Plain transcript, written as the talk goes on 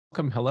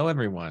Welcome. Hello,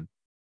 everyone.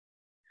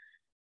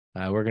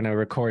 We're going to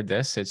record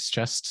this. It's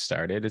just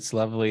started. It's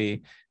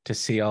lovely to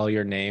see all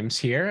your names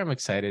here. I'm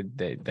excited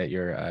that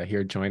you're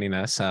here joining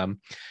us.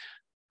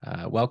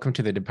 Welcome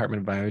to the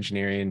Department of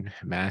Bioengineering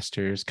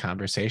Master's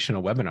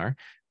Conversational webinar.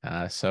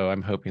 So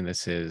I'm hoping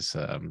this is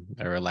a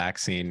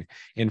relaxing,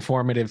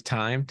 informative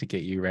time to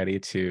get you ready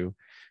to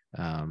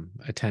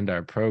attend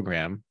our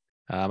program.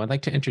 I'd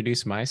like to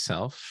introduce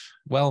myself.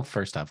 Well,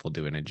 first off, we'll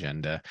do an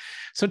agenda.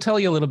 So tell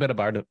you a little bit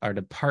about our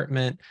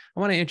department. I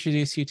want to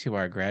introduce you to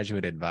our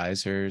graduate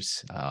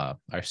advisors,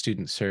 our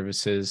student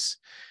services,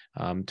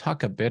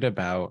 talk a bit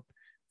about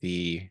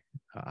the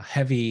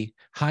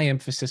high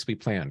emphasis we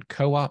play on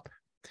co-op,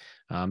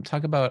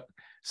 talk about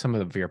some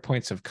of your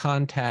points of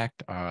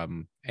contact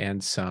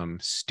and some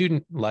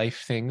student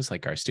life things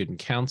like our student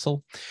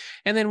council.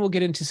 And then we'll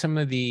get into some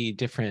of the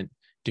different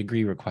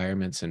degree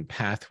requirements and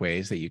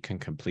pathways that you can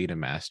complete a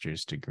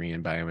master's degree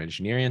in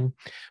bioengineering,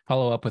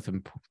 follow up with a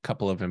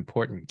couple of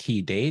important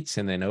key dates,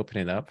 and then open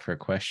it up for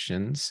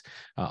questions.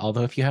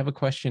 Although if you have a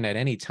question at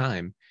any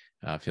time,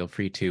 feel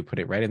free to put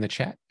it right in the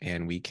chat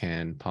and we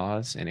can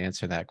pause and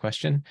answer that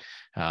question.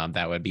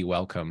 That would be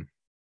welcome.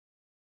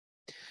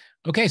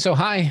 Okay, so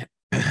hi.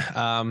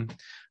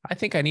 I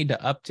think I need to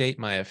update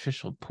my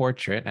official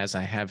portrait as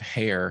I have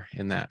hair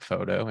in that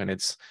photo and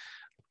it's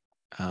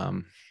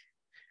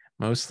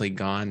mostly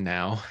gone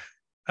now.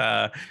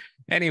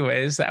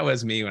 Anyways, that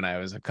was me when I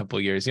was a couple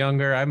years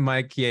younger. I'm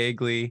Mike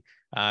Yeagley.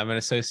 I'm an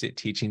associate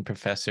teaching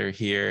professor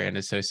here and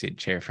associate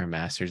chair for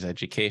master's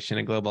education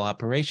and global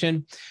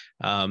operation.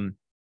 And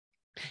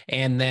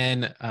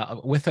then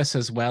with us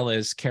as well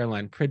as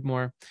Caroline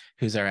Pridmore,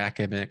 who's our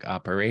academic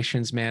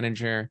operations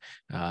manager,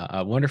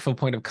 a wonderful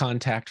point of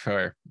contact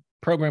for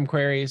program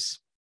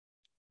queries,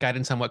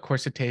 guidance on what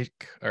course to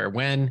take or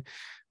when,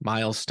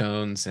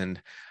 milestones,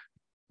 and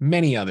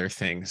many other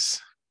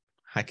things.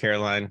 Hi,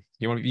 Caroline.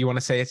 You want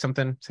to say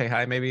something? Say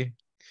hi, maybe?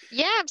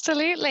 Yeah,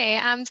 absolutely.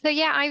 So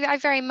yeah, I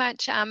very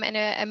much am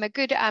a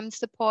good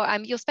support.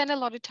 You'll spend a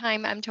lot of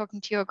time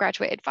talking to your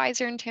graduate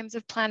advisor in terms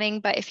of planning,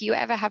 but if you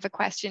ever have a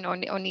question or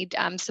need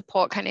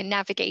support kind of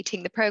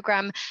navigating the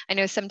program, I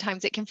know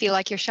sometimes it can feel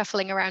like you're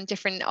shuffling around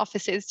different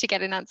offices to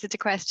get an answer to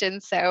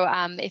questions. So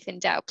if in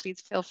doubt,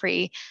 please feel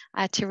free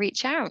to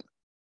reach out.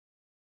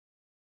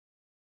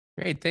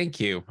 Great, thank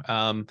you.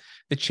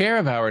 The chair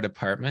of our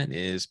department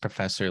is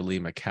Professor Lee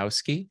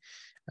Makowski.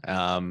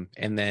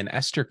 And then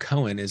Esther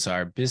Cohen is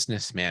our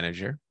business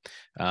manager.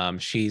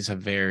 She's a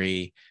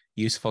very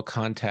useful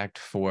contact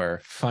for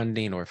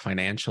funding or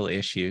financial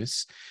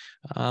issues,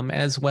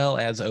 as well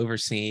as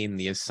overseeing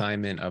the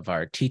assignment of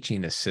our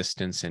teaching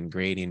assistants and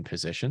grading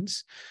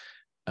positions.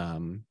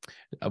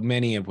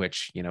 Many of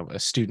which,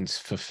 students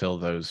fulfill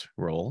those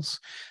roles.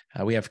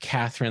 We have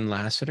Catherine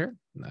Lassiter,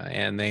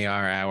 and they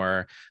are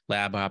our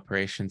lab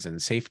operations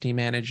and safety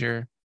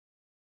manager.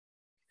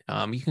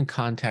 You can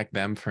contact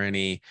them for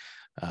any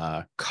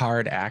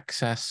card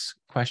access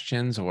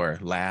questions or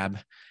lab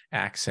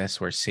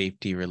access or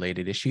safety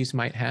related issues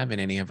might have in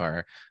any of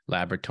our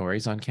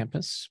laboratories on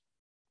campus.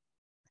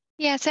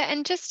 Yeah, so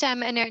and just a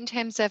note in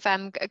terms of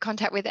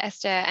contact with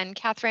Esther and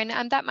Catherine,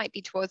 that might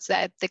be towards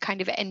the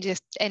kind of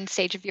end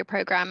stage of your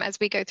program. As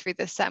we go through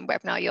this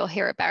webinar, you'll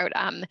hear about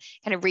kind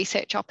of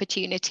research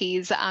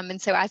opportunities.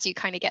 And so as you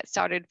kind of get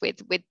started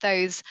with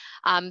those,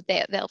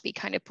 there'll be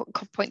kind of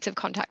points of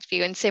contact for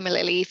you. And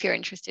similarly, if you're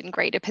interested in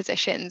grader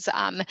positions,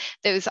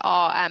 those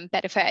are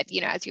better for,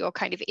 as you're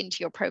kind of into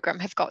your program,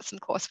 have got some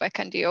coursework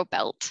under your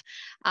belt.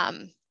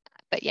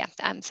 But yeah,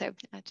 so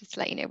just to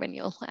let you know when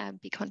you'll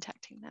be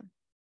contacting them.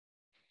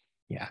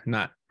 Yeah,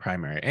 not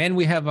primary. And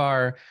we have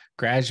our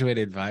graduate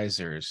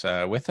advisors.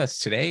 With us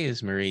today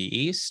is Marie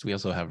East. We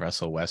also have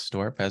Russell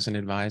Westorp as an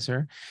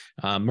advisor.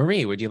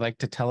 Marie, would you like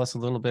to tell us a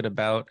little bit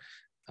about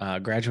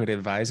graduate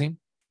advising?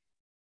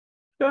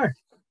 Sure.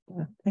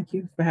 Thank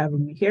you for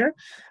having me here.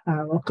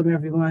 Welcome,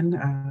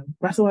 everyone.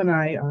 Russell and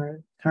I are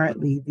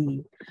currently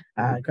the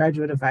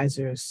graduate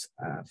advisors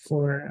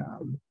for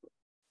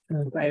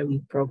the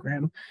BioE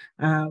program.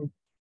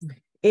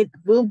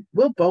 We'll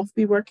both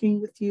be working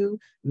with you.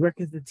 We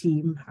work as a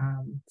team.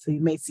 So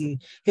you may see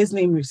his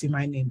name, you see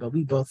my name, but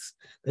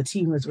the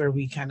team is where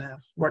we kind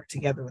of work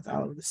together with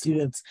all of the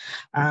students.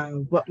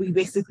 What we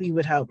basically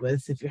would help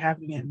with if you're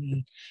having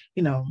any,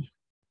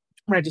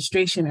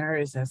 registration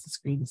errors, as the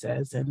screen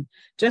says, and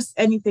just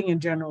anything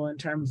in general in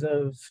terms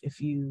of if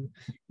you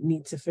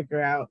need to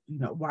figure out,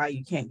 why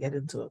you can't get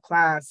into a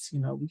class,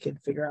 we can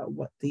figure out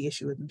what the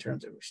issue is in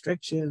terms of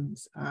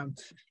restrictions.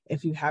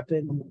 If you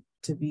happen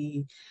to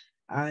be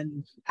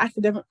on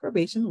academic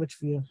probation, which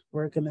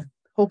we're going to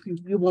hope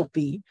you won't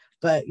be,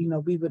 but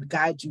we would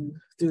guide you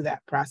through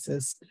that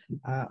process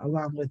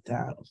along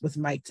with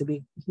Mike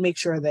to make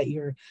sure that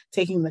you're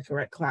taking the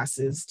correct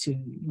classes to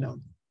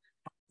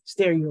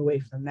steer you away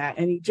from that.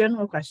 Any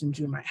general questions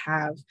you might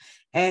have,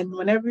 and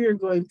whenever you're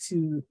going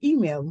to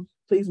email,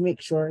 please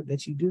make sure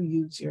that you do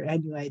use your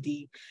annual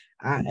ID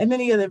and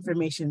any other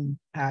information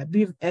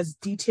be as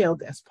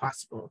detailed as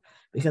possible,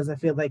 because I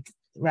feel like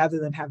rather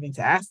than having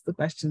to ask the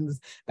questions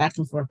back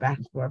and forth,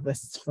 but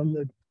from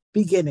the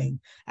beginning.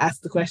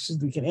 Ask the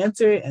questions, we can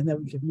answer it, and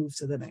then we can move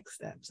to the next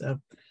step. So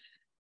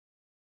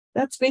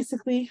that's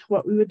basically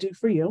what we would do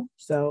for you.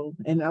 So,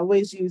 and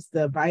always use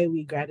the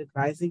BioE grad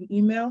advising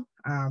email,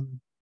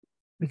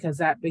 because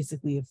that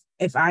basically,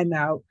 if I'm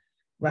out,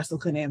 Russell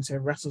can answer.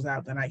 If Russell's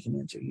out, then I can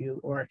answer you.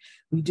 Or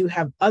we do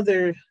have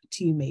other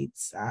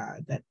teammates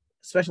that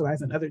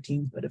specialize in other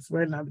teams, but if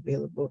we're not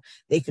available,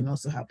 they can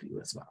also help you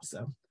as well.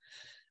 So,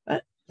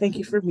 but thank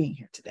you for being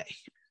here today.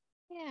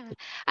 Yeah,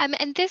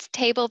 and this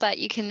table that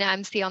you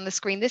can see on the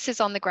screen, this is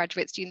on the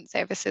Graduate Student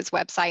Services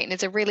website and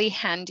is a really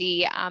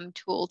handy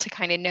tool to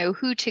kind of know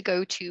who to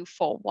go to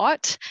for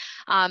what,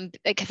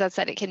 because as I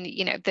said, it can,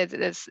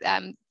 there's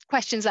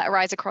questions that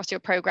arise across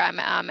your program,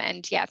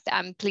 and yeah,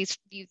 please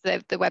use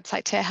the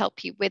website to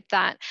help you with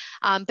that.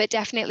 But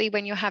definitely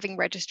when you're having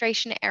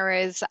registration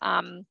errors,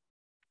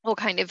 or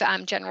kind of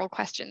general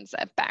questions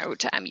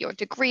about your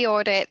degree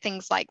audit,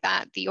 things like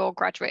that, your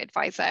graduate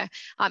advisor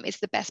is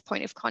the best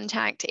point of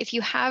contact. If you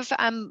have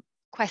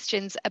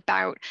questions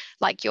about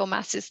like your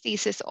master's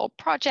thesis or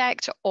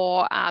project,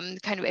 or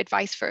kind of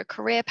advice for a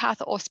career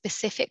path or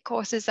specific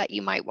courses that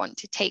you might want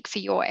to take for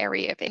your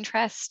area of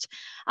interest,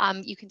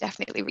 you can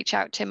definitely reach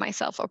out to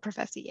myself or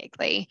Professor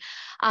Yeagley.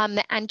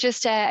 And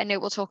just a note,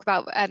 we'll talk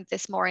about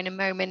this more in a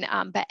moment,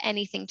 but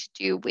anything to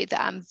do with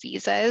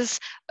visas,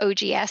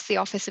 OGS, the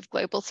Office of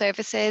Global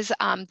Services,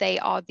 they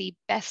are the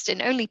best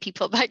and only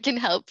people that can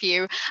help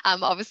you.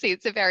 Obviously,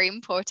 it's a very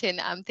important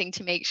thing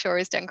to make sure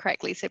is done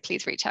correctly, so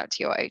please reach out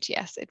to your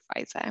OGS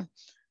advisor.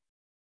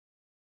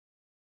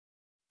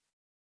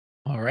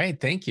 All right,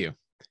 thank you.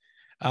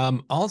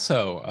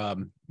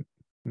 Also,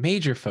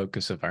 major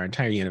focus of our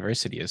entire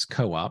university is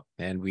co-op,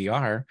 and we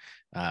are,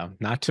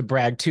 not to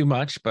brag too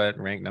much, but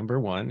ranked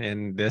 #1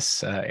 in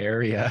this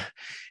area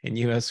in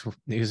U.S.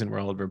 News and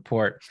World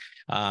Report.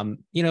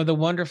 The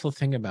wonderful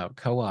thing about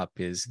co-op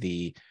is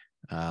the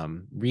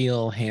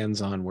real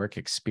hands-on work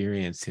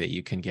experience that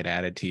you can get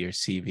added to your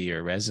CV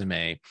or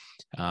resume.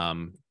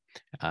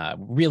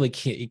 Really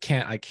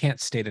I can't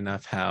state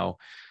enough how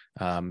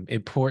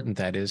important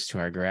that is to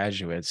our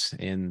graduates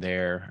in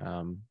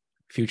their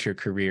future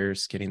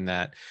careers, getting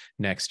that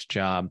next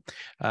job.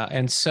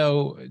 And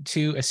so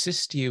to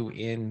assist you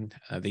in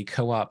the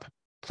co-op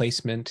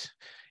placement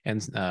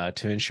and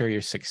to ensure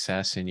your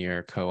success in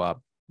your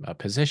co-op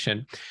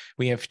position,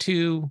 we have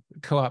 2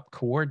 co-op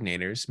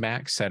coordinators,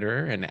 Max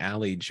Setterer and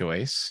Allie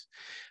Joyce.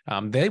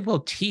 They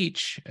will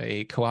teach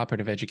a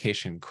cooperative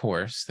education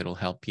course that'll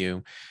help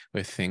you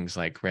with things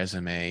like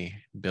resume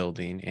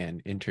building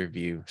and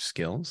interview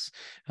skills.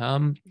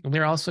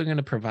 They're also going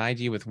to provide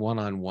you with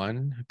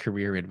one-on-one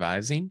career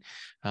advising.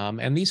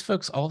 And these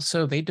folks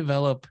also, they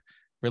develop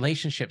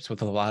relationships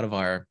with a lot of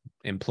our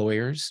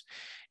employers.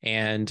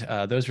 And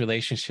those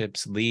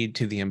relationships lead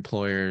to the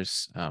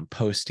employers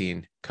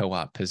posting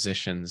co-op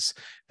positions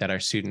that our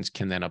students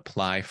can then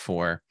apply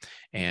for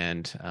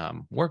and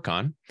work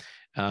on.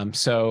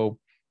 So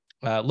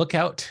look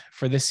out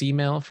for this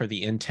email, for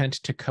the intent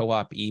to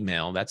co-op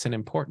email. That's an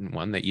important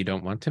one that you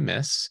don't want to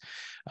miss.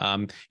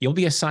 You'll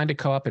be assigned a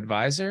co-op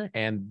advisor,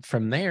 and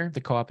from there,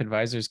 the co-op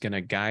advisor is going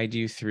to guide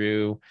you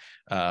through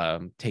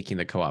taking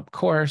the co-op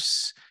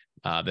course,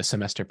 the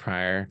semester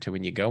prior to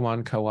when you go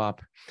on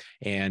co-op,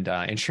 and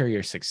ensure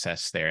your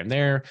success there. And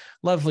they're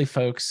lovely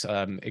folks,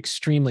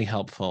 extremely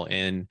helpful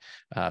in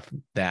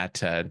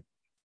that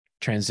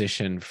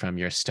transition from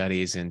your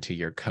studies into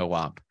your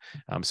co-op.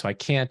 So I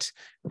can't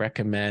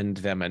recommend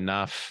them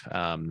enough.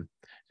 The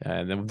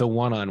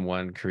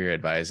one-on-one career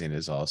advising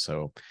is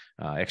also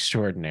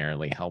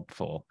extraordinarily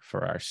helpful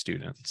for our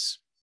students.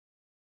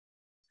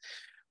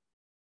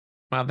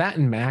 Well, that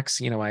and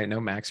Max, I know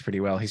Max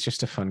pretty well. He's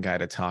just a fun guy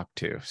to talk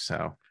to.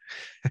 So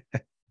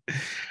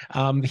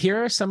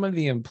here are some of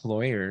the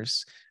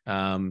employers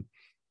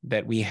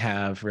that we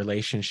have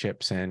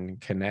relationships and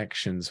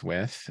connections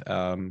with.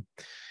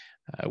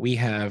 We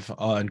have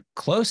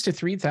close to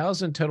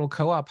 3,000 total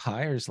co-op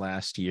hires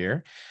last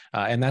year,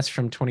 and that's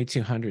from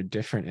 2,200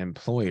 different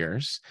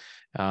employers.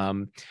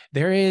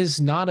 There is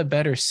not a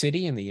better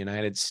city in the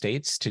United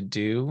States to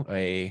do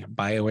a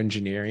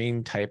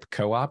bioengineering type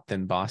co-op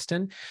than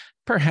Boston.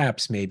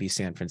 Perhaps maybe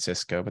San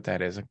Francisco, but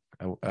that is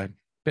a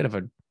bit of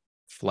a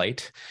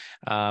flight.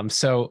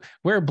 So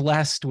we're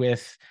blessed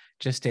with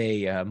just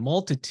a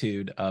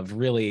multitude of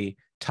really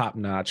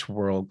top-notch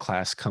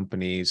world-class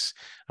companies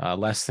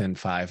less than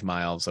 5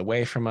 miles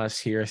away from us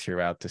here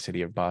throughout the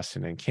city of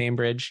Boston and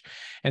Cambridge.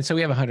 And so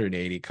we have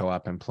 180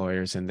 co-op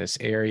employers in this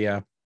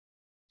area,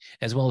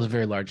 as well as a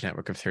very large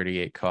network of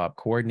 38 co-op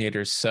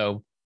coordinators.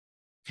 So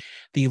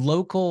the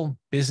local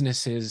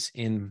businesses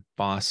in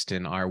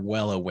Boston are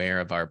well aware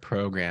of our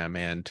program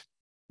and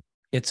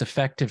its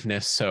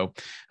effectiveness. So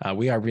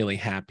we are really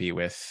happy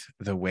with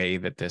the way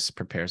that this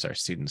prepares our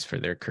students for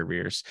their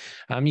careers.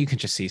 You can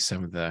just see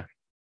some of the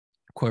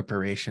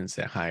corporations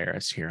that hire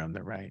us here on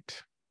the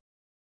right.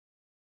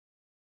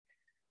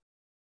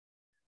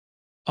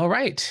 All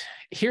right,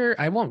 here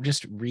I won't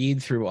just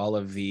read through all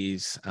of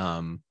these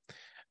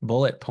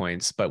bullet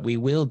points, but we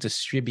will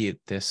distribute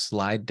this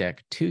slide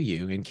deck to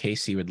you in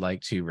case you would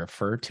like to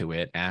refer to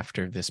it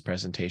after this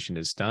presentation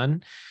is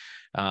done.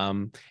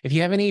 If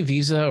you have any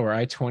visa or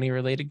I-20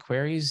 related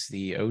queries,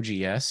 the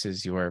OGS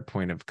is your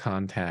point of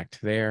contact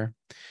there.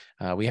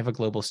 We have a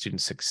global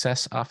student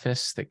success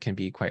office that can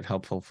be quite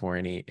helpful for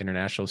any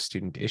international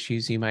student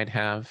issues you might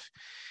have.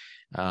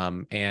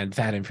 And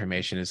that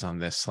information is on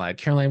this slide.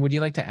 Caroline, would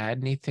you like to add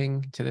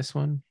anything to this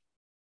one?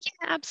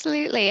 Yeah,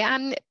 absolutely.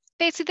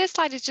 Basically, this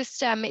slide is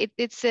just,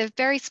 it's a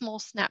very small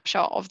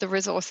snapshot of the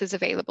resources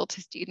available to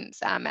students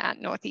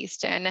at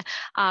Northeastern.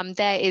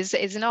 There is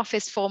an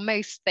office for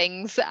most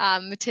things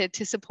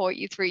to support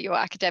you through your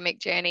academic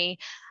journey.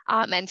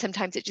 And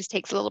sometimes it just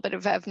takes a little bit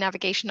of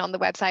navigation on the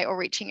website or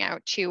reaching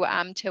out to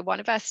one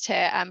of us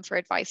for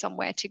advice on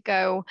where to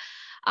go.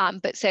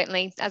 But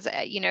certainly, as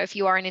if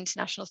you are an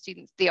international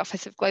student, the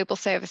Office of Global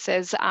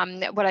Services,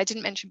 what I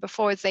didn't mention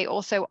before is they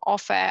also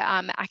offer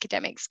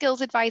academic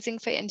skills advising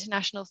for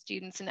international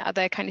students and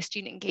other kind of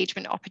student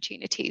engagement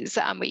opportunities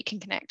where you can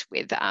connect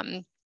with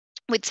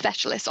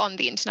specialists on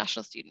the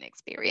international student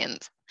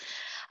experience.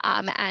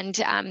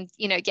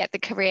 The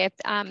career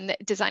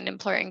design and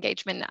employer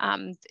engagement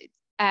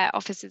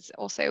office is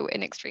also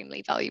an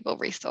extremely valuable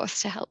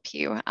resource to help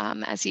you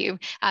as you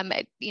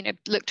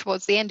look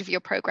towards the end of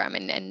your program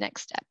and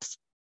next steps.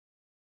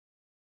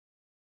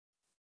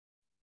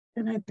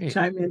 Can I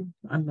chime in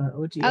on the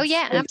OGS? Oh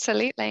yeah,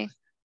 absolutely.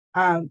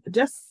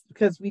 Just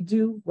because we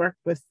do work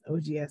with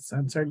OGS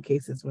on certain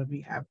cases when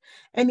we have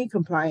any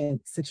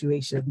compliance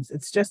situations,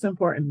 it's just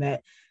important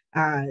that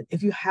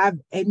if you have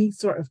any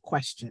sort of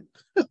question,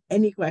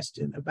 any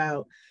question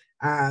about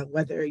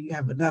whether you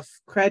have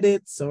enough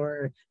credits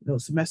or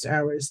semester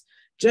hours,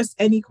 just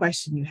any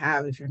question you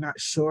have, if you're not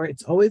sure,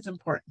 it's always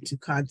important to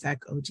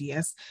contact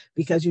OGS,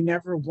 because you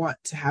never want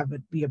to have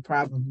it be a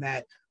problem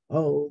that,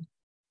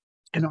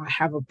 I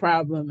have a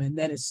problem and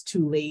then it's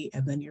too late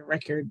and then your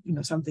record,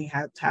 something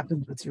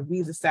happened with your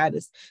visa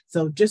status.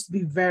 So just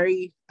be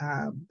very,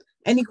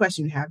 any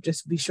question you have,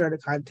 just be sure to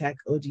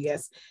contact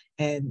OGS.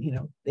 And,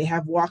 they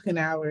have walk-in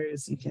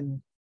hours. You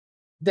can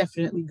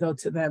definitely go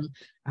to them.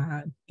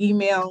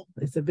 Email,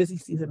 it's a busy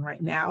season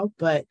right now,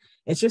 but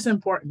it's just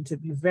important to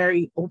be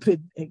very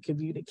open and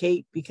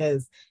communicate,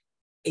 because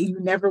you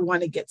never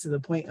want to get to the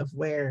point of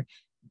where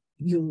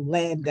you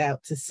land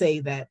out to say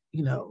that,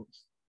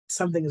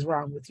 something is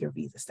wrong with your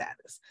visa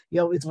status. You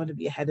always want to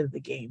be ahead of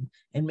the game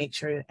and make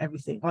sure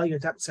that all your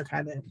ducks are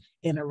kind of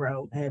in a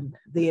row. And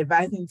the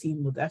advising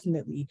team will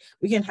definitely,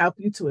 we can help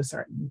you to a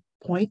certain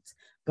point,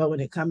 but when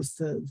it comes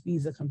to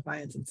visa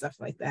compliance and stuff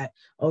like that,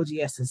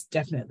 OGS is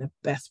definitely the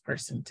best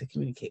person to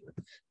communicate with.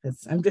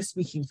 Because I'm just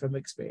speaking from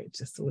experience,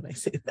 just when I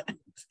say that.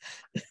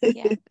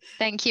 Yeah,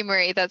 thank you,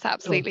 Marie. That's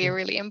absolutely a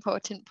really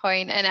important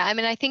point. And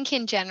I think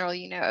in general,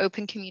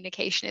 open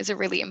communication is a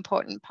really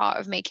important part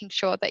of making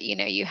sure that,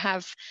 you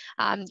have,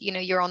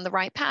 you're on the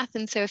right path.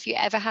 And so if you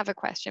ever have a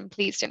question,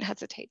 please don't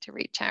hesitate to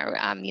reach out.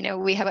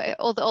 We have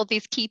all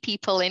these key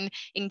people in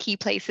key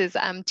places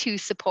to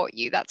support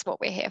you. That's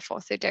what we're here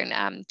for. So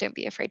don't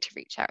be afraid to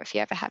reach out if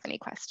you ever have any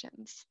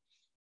questions.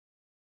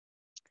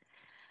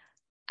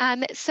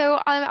 So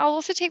I'll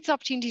also take this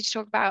opportunity to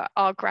talk about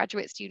our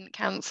Graduate Student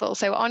Council.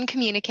 So on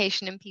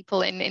communication and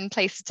people in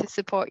places to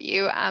support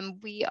you,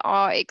 we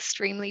are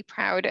extremely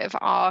proud of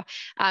our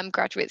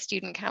Graduate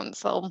Student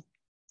Council.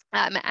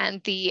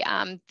 And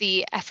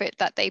the effort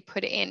that they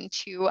put in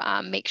to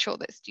make sure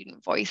that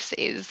student voice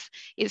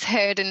is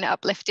heard and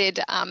uplifted,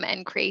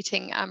 and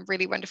creating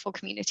really wonderful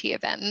community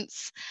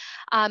events.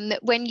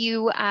 When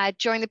you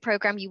join the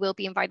program, you will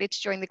be invited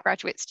to join the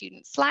Graduate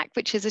Student Slack,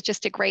 which is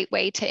just a great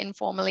way to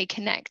informally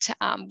connect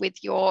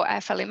with your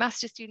fellow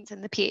master's students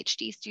and the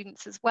PhD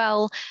students as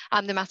well.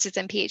 The master's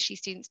and PhD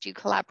students do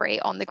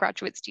collaborate on the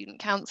Graduate Student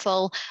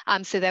Council,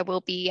 so there will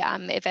be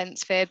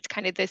events for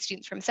kind of the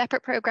students from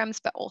separate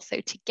programs, but also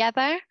together.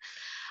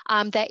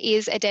 There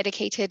is a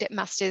dedicated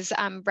master's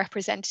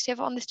representative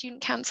on the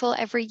Student Council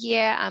every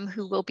year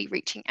who will be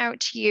reaching out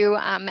to you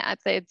at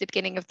the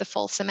beginning of the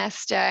fall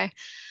semester.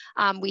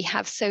 We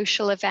have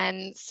social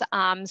events.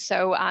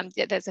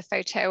 There's a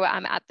photo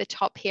at the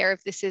top here.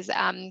 This is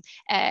a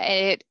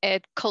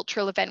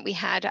cultural event we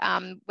had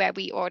where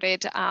we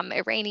ordered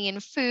Iranian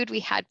food.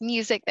 We had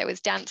music. There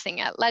was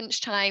dancing at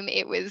lunchtime.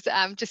 It was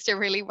just a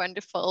really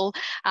wonderful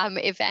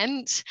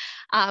event.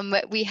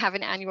 We have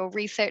an annual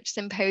research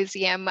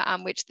symposium,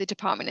 which the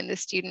department and the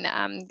student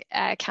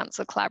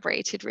council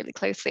collaborated really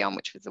closely on,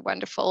 which was a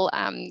wonderful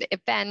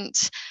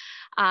event.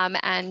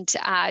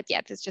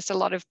 There's just a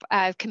lot of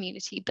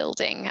community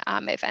building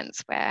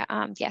events where,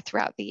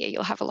 throughout the year,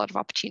 you'll have a lot of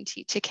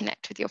opportunity to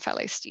connect with your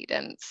fellow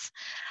students.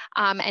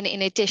 And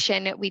in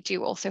addition, we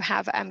do also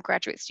have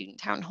graduate student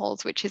town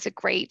halls, which is a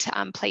great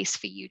place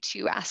for you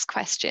to ask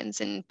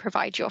questions and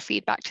provide your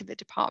feedback to the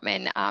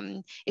department.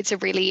 It's a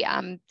really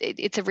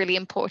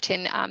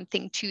important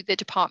thing to the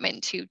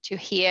department to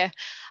hear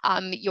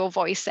your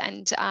voice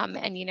and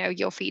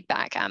your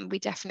feedback. We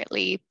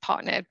definitely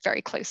partner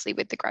very closely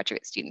with the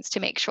graduate students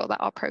to make sure that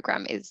our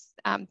program is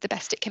the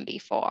best it can be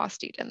for our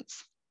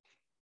students.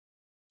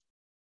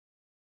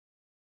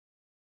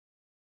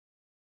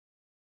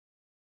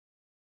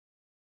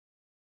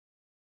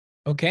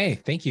 Okay,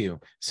 thank you.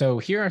 So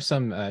here are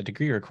some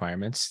degree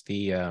requirements.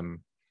 The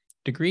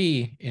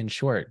degree, in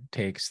short,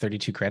 takes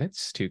 32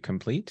 credits to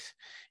complete,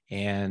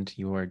 and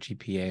your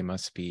GPA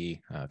must be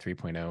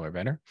 3.0 or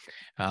better.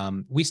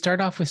 We start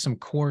off with some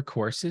core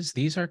courses.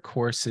 These are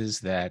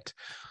courses that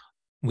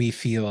we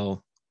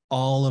feel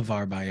all of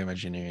our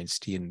bioengineering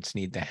students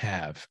need to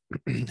have,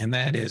 and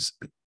that is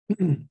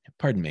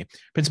pardon me,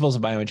 principles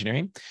of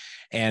bioengineering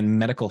and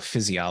medical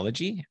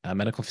physiology.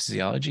 Medical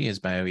physiology is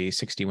BioE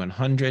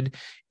 6100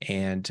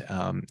 and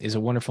is a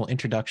wonderful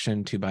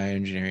introduction to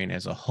bioengineering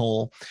as a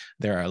whole.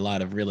 There are a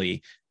lot of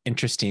really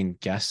interesting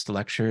guest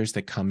lectures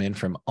that come in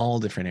from all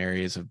different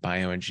areas of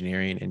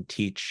bioengineering and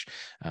teach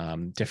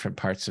different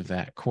parts of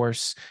that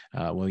course,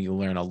 where you'll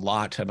learn a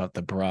lot about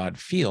the broad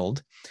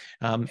field.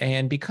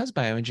 And because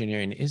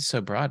bioengineering is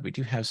so broad, we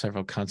do have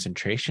several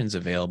concentrations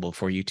available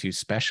for you to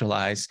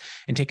specialize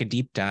and take a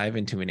deep dive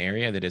into an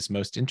area that is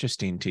most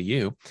interesting to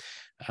you.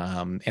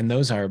 And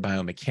those are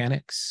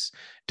biomechanics,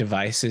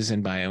 devices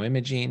and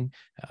bioimaging,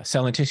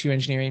 cell and tissue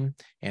engineering,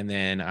 and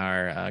then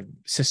our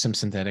system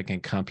synthetic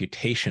and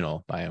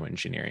computational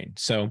bioengineering.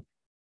 So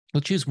we'll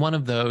choose one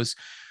of those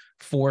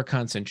 4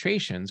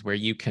 concentrations where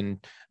you can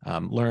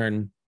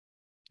learn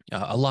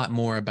a lot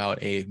more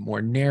about a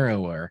more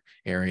narrower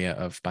area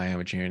of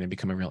bioengineering and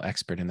become a real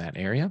expert in that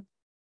area.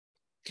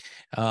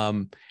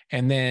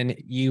 And then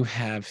you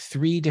have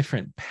 3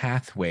 different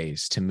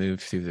pathways to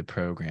move through the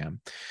program.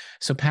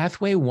 So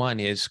pathway 1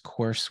 is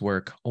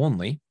coursework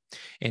only,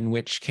 in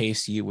which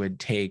case you would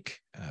take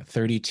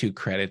 32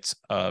 credits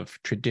of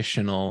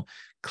traditional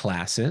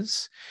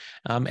classes.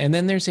 And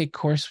then there's a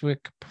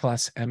coursework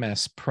plus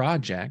MS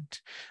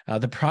project.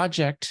 The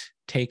project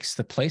takes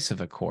the place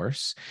of a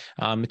course.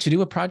 To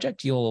do a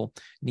project, you'll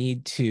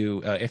need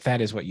to, if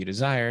that is what you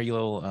desire,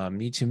 you'll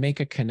need to make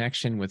a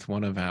connection with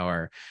one of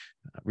our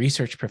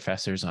research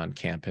professors on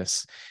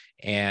campus.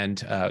 And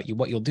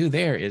what you'll do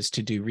there is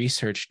to do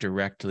research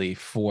directly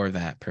for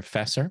that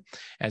professor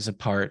as a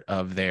part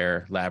of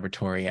their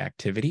laboratory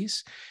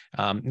activities.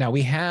 Now,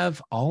 we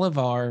have all of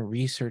our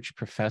research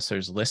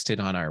professors listed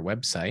on our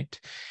website.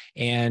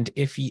 And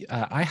if you,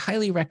 I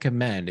highly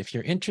recommend, if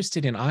you're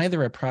interested in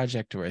either a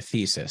project or a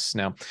thesis.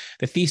 Now,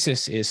 the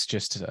thesis is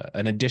just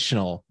an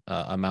additional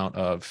amount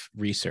of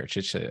research.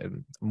 It's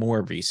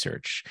more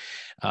research.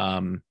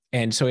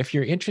 And so if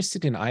you're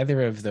interested in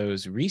either of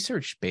those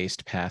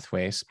research-based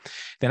pathways,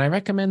 then I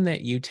recommend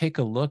that you take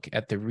a look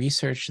at the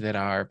research that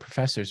our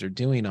professors are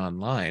doing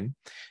online.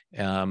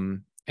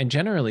 And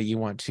generally, you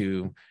want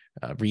to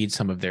read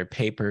some of their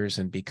papers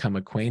and become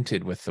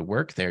acquainted with the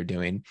work they're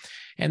doing.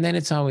 And then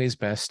it's always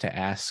best to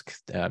ask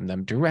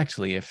them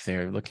directly if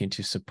they're looking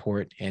to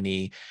support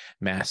any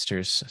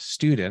master's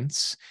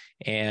students.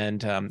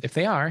 And if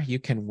they are, you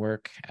can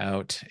work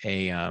out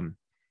a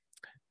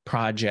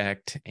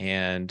project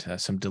and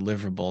some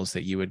deliverables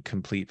that you would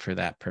complete for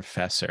that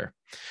professor.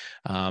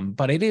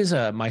 But it is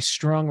my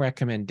strong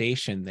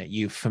recommendation that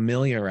you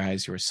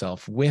familiarize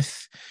yourself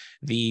with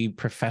the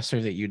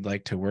professor that you'd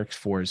like to work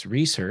for's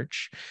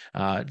research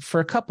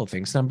for a couple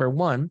things. Number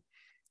one,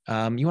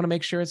 you want to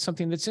make sure it's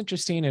something that's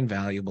interesting and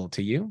valuable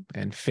to you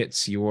and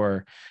fits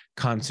your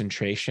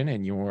concentration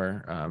and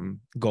your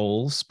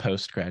goals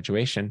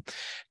post-graduation.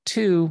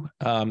 2,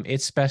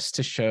 it's best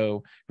to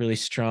show really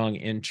strong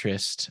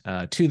interest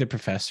to the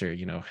professor.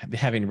 You know,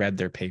 having read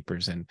their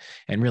papers and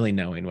really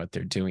knowing what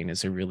they're doing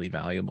is a really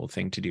valuable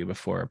thing to do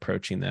before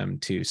approaching them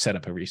to set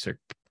up a research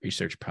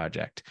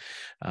project.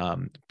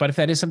 But if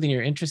that is something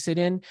you're interested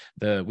in,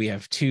 we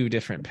have 2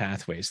 different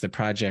pathways, the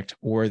project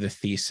or the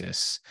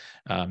thesis,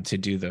 to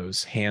do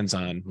those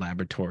hands-on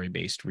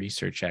laboratory-based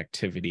research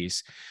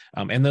activities.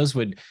 And those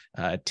would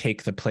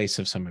take the place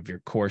of some of your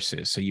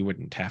courses. So you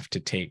wouldn't have to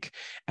take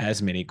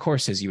as many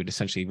courses. You would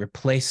essentially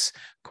replace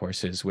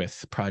courses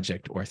with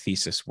project or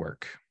thesis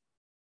work.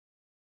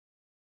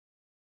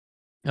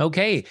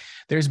 Okay,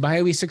 there's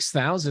BioE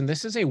 6000.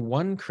 This is a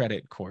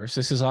 1-credit course.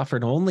 This is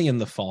offered only in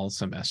the fall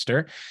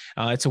semester.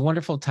 It's a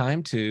wonderful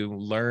time to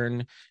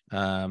learn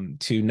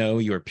to know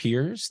your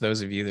peers,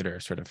 those of you that are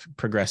sort of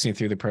progressing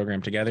through the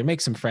program together, make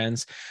some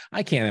friends.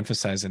 I can't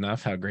emphasize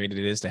enough how great it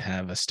is to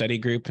have a study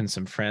group and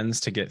some friends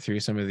to get through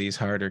some of these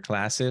harder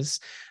classes.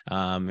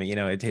 You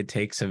know, it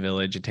takes a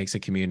village, it takes a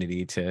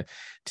community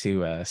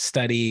to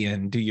study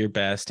and do your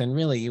best. And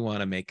really, you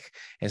want to make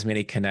as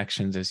many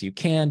connections as you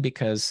can,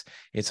 because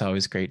it's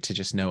always great to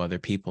just know other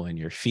people in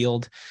your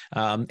field.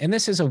 And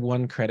this is a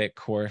 1-credit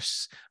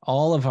course.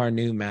 All of our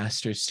new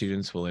master's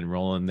students will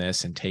enroll in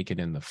this and take it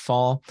in the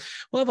fall.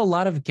 We'll have a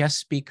lot of guest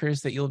speakers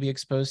that you'll be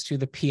exposed to.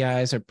 The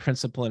PIs are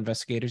principal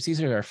investigators.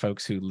 These are our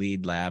folks who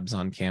lead labs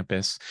on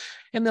campus,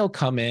 and they'll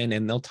come in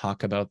and they'll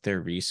talk about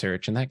their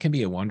research. And that can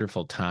be a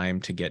wonderful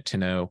time to get to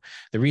know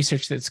the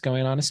research that's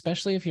going on,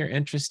 especially if you're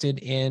interested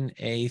in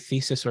a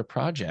thesis or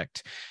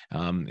project.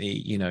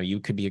 You know, you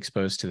could be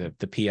exposed to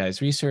the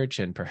PI's research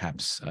and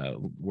perhaps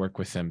work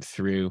with them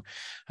through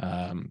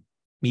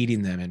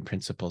meeting them in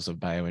principles of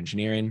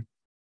bioengineering.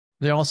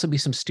 There'll also be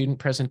some student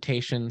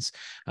presentations,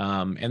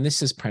 and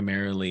this is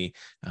primarily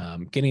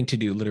getting to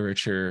do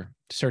literature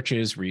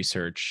searches,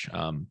 research,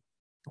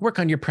 work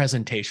on your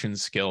presentation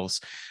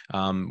skills,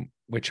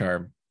 which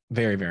are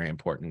very, very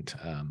important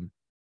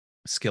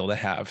skill to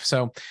have.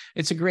 So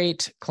it's a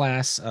great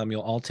class.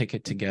 You'll all take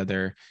it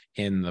together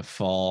in the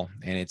fall,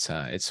 and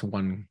it's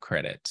 1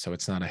 credit, so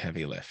it's not a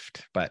heavy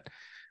lift, but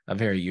a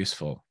very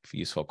useful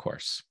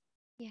course.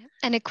 Yeah,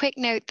 and a quick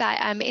note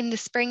that in the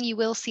spring you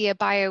will see a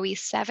BioE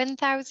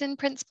 7000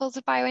 Principles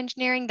of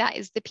Bioengineering. That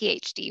is the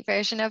PhD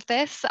version of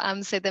this.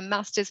 So the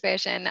master's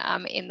version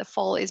in the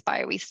fall is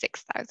BioE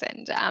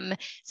 6000.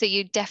 So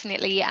you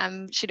definitely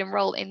should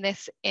enroll in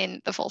this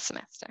in the fall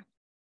semester.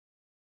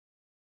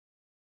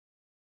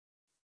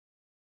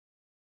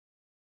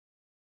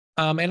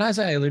 And as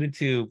I alluded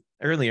to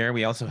earlier,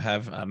 we also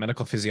have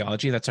medical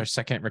physiology. That's our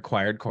second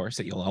required course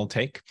that you'll all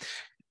take.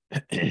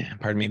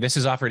 Pardon me. This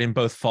is offered in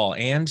both fall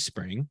and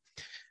spring.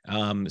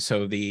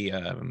 So the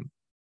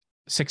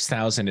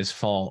 6000 is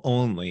fall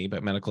only,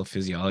 but medical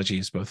physiology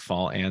is both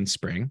fall and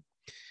spring.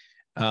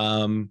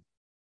 And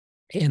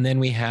then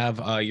we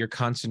have your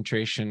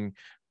concentration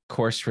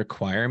course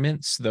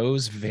requirements.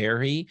 Those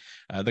vary.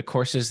 The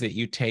courses that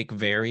you take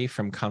vary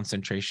from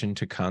concentration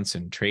to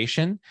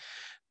concentration.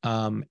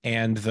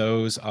 And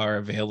those are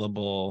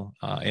available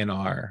in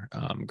our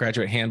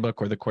graduate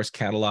handbook or the course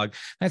catalog.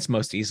 That's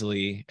most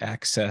easily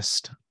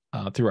accessed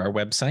through our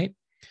website.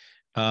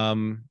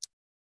 And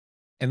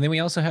then we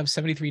also have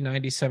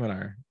 7390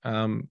 seminar.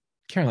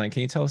 Caroline,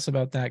 can you tell us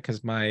about that?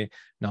 Because my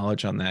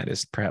knowledge on that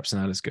is perhaps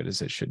not as good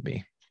as it should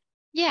be.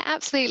 Yeah,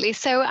 absolutely.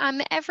 So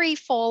every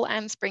fall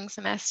and spring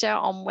semester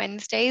on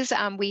Wednesdays,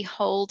 we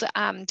hold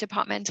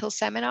departmental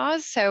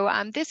seminars. So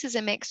this is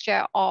a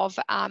mixture of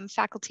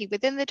faculty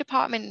within the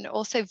department and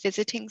also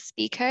visiting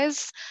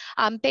speakers.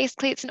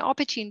 Basically, it's an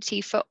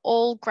opportunity for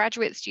all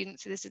graduate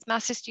students. So this is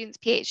master's students,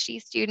 PhD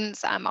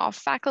students, our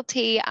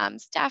faculty,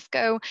 staff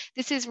go.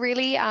 This is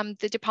really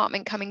the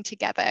department coming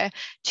together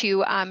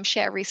to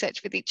share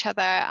research with each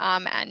other.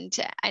 And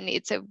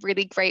it's a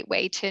really great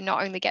way to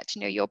not only get to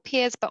know your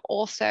peers, but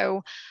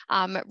also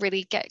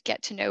really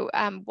get to know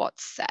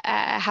what's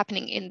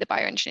happening in the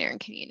bioengineering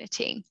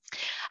community.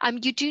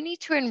 You do need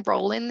to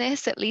enroll in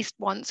this at least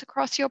once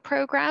across your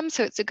program,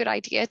 so it's a good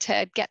idea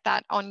to get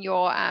that on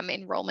your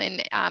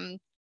enrollment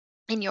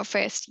in your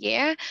first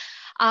year.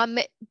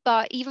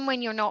 But even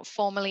when you're not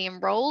formally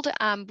enrolled,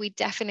 we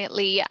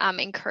definitely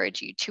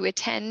encourage you to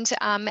attend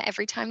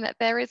every time that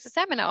there is a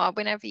seminar,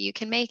 whenever you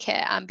can make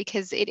it,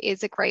 because it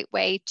is a great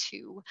way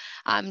to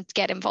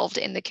get involved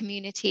in the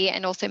community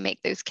and also make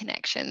those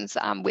connections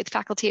with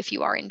faculty if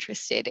you are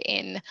interested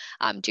in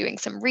doing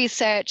some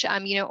research.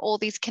 All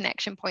these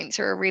connection points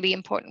are a really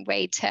important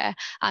way to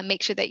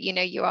make sure that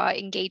you are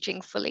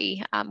engaging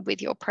fully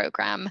with your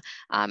program,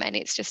 and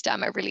it's just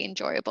a really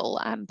enjoyable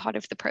part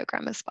of the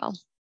program as well.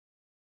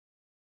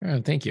 Oh,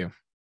 thank you.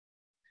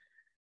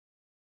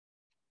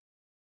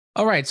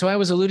 All right, so I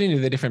was alluding to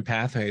the different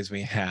pathways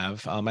we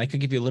have. I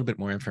could give you a little bit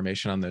more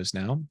information on those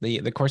now.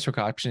 The coursework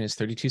option is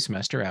 32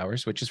 semester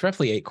hours, which is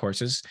roughly 8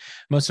 courses.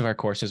 Most of our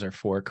courses are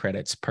 4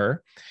 credits per.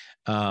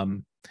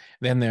 Then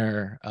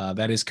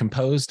that is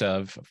composed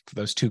of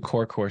those 2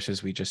 core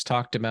courses we just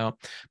talked about,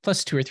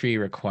 plus 2 or 3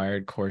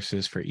 required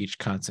courses for each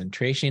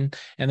concentration.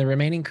 And the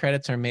remaining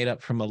credits are made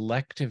up from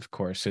elective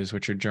courses,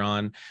 which are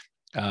drawn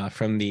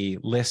from the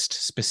list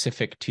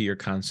specific to your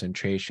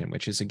concentration,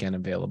 which is again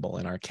available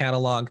in our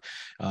catalog.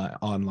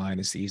 Online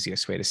is the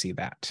easiest way to see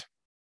that.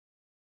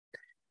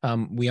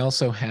 We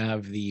also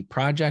have the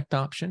project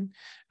option.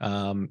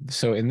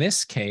 So in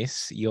this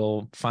case,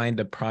 you'll find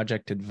a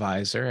project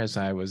advisor, as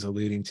I was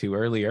alluding to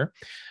earlier.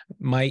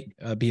 Might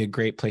be a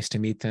great place to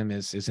meet them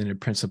is in a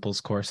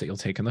principles course that you'll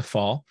take in the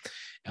fall.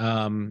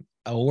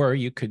 Or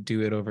you could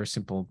do it over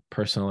simple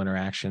personal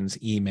interactions,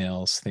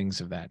 emails,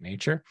 things of that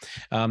nature.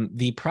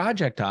 The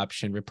project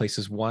option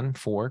replaces 1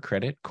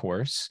 4-credit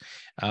course.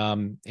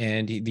 And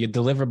the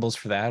deliverables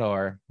for that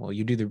are, well,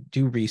 you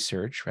do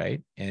research,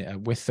 right,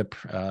 with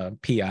the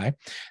PI.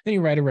 Then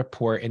you write a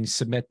report and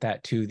submit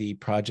that to the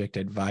project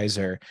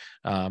advisor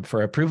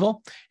for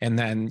approval. And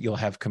then you'll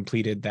have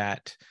completed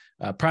that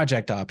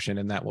project option,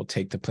 and that will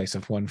take the place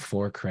of 1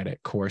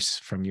 4-credit course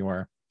from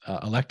your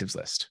electives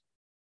list.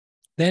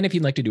 Then if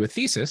you'd like to do a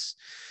thesis,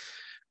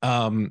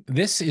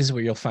 this is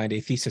where you'll find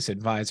a thesis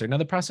advisor. Now,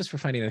 the process for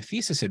finding a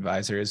thesis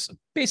advisor is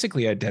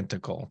basically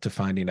identical to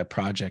finding a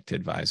project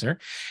advisor.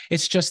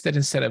 It's just that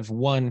instead of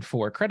 1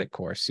 4-credit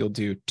course, you'll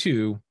do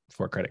 2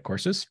 4-credit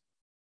courses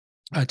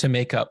to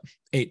make up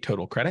 8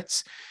 total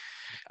credits.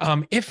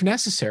 If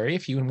necessary,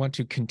 if you want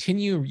to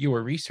continue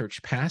your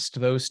research past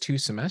those 2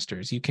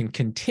 semesters, you can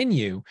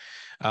continue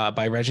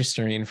by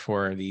registering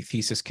for the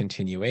thesis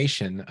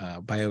continuation,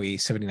 BioE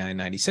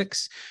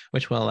 7996,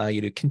 which will allow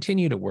you to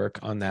continue to work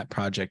on that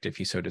project if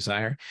you so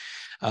desire.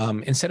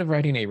 Instead of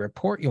writing a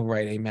report, you'll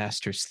write a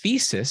master's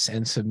thesis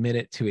and submit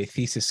it to a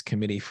thesis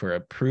committee for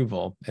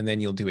approval, and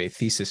then you'll do a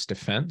thesis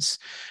defense.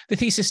 The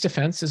thesis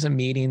defense is a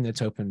meeting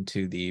that's open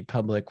to the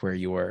public where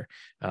your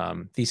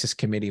thesis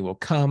committee will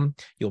come.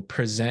 You'll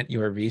present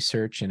your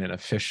research in an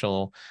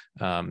official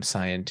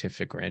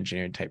scientific or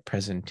engineering type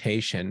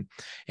presentation,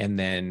 and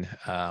then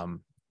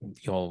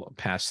you'll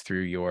pass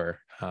through your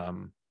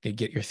you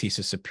get your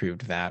thesis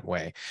approved that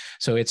way.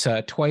 So it's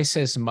twice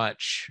as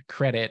much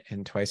credit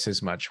and twice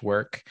as much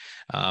work.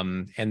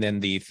 And then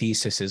the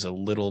thesis is a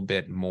little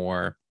bit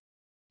more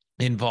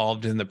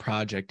involved in the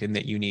project in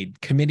that you need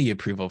committee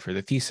approval for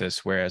the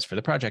thesis, whereas for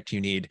the project,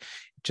 you need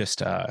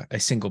just a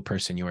single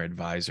person, your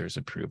advisor's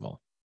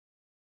approval.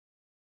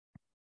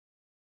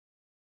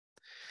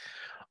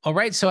 All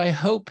right, so I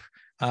hope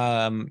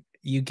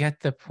you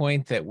get the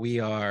point that we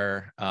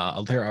are,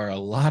 there are a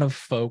lot of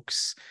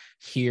folks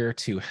here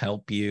to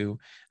help you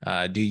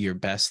do your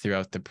best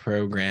throughout the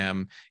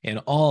program in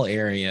all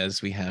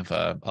areas. We have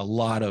a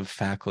lot of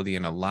faculty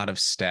and a lot of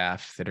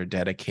staff that are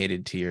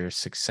dedicated to your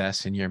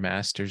success in your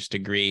master's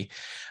degree.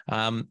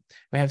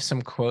 We have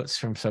some quotes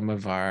from some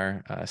of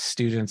our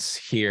students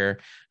here,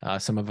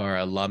 some of our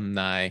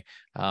alumni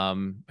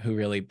who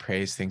really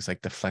praise things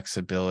like the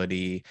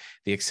flexibility,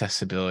 the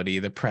accessibility,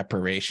 the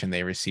preparation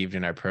they received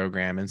in our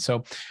program. And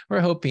so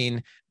we're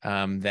hoping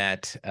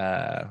that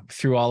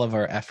through all of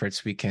our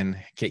efforts, we can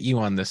get you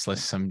on this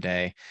list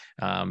someday.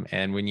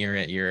 And when you're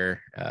at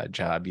your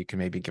job, you can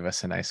maybe give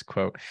us a nice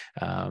quote.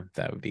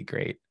 That would be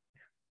great.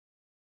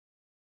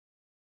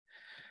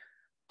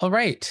 All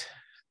right.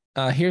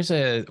 Here's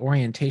an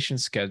orientation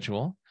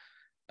schedule.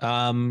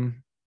 Yeah,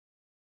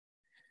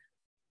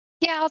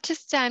 I'll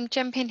just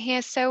jump in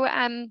here. So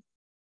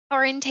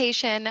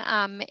orientation,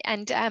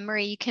 and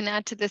Marie, you can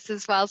add to this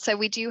as well. So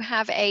we do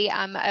have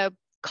a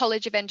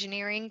College of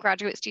Engineering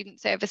Graduate Student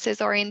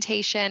Services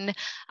orientation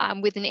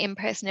with an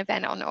in-person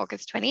event on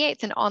August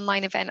 28th, an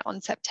online event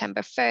on September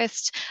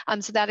 1st.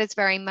 So that is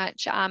very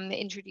much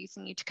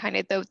introducing you to kind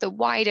of the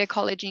wider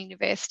college and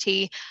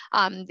university,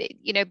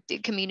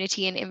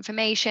 community and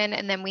information.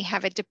 And then we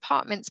have a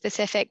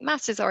department-specific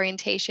master's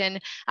orientation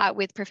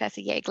with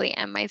Professor Yeagley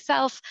and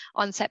myself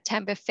on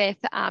September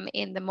 5th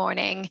in the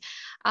morning.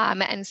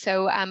 And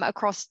so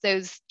across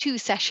those two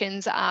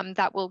sessions,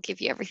 that will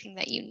give you everything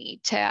that you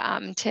need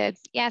to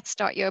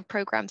start your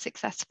program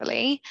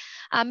successfully.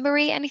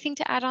 Marie, anything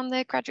to add on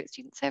the Graduate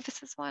Student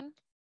Services one?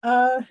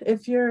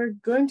 If you're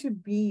going to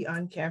be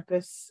on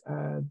campus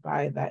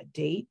by that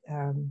date,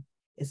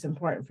 it's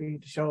important for you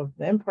to show up.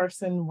 The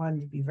in-person one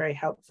would be very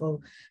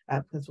helpful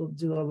because we'll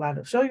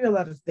show you a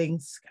lot of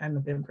things kind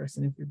of in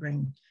person. If you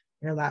bring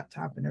your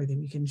laptop and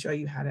everything, we can show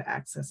you how to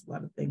access a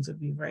lot of things.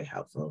 Would be very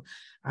helpful.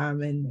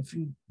 And if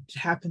you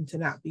happen to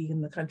not be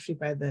in the country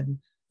by then,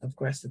 of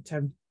course,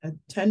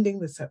 attending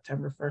the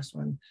September 1st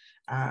one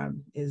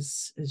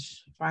is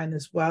fine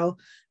as well.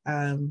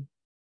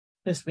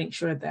 Just make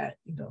sure that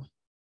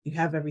you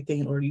have everything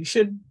in order. You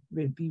should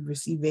be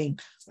receiving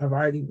or have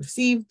already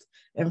received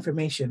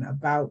information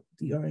about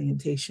the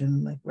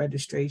orientation, like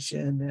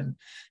registration,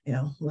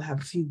 and we'll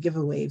have a few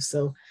giveaways.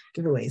 So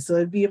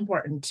it'd be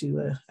important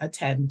to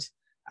attend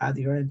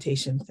the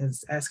orientation,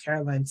 because as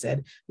Caroline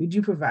said, we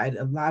do provide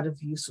a lot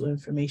of useful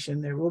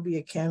information. There will be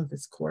a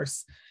Canvas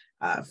course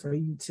for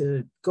you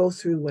to go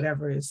through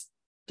whatever is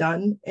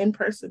done in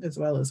person as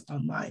well as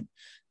online.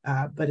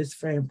 But it's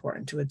very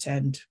important to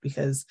attend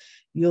because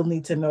you'll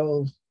need to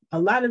know a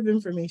lot of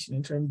information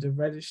in terms of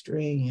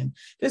registering and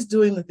just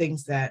doing the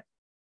things that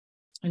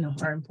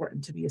are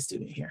important to be a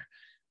student here.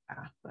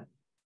 But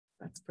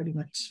that's pretty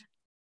much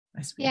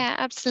my spiel. Yeah,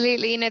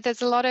 absolutely.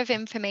 There's a lot of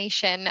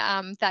information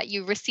that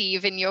you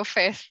receive in your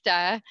first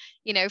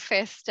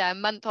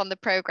month on the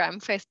program,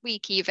 first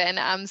week even.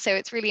 So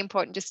it's really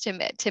important just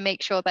to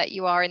make sure that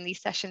you are in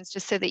these sessions,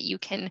 just so that you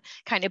can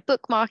kind of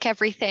bookmark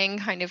everything,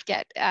 kind of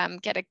get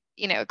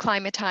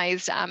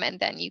acclimatized, and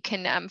then you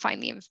can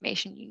find the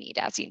information you need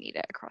as you need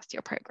it across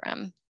your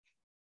program.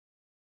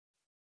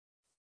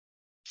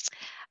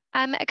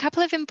 A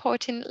couple of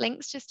important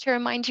links just to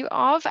remind you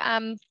of.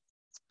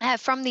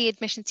 From the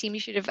admissions team, you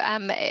should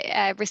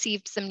have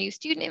received some new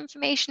student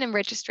information and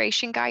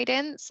registration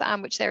guidance,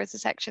 which there is a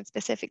section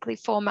specifically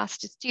for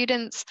master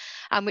students,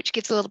 which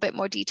gives a little bit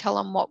more detail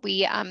on what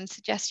we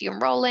suggest you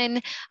enroll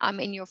in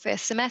your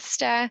first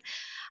semester.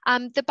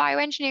 The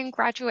BioEngineering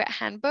Graduate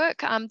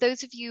Handbook,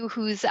 those of you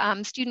whose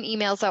student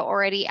emails are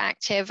already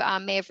active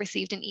may have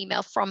received an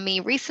email from me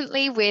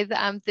recently with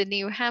the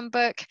new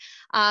handbook,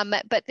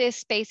 but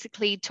this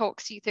basically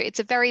talks you through,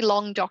 it's a very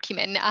long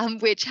document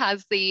which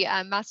has the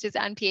master's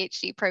and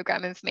PhD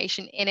program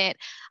information in it,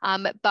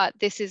 but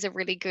this is a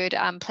really good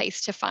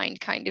place to find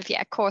kind of,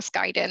 course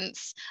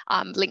guidance,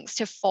 links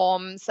to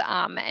forms,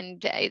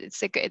 and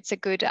it's a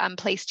good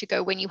place to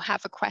go when you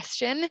have a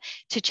question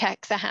to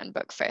check the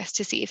handbook first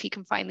to see if you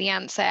can find find the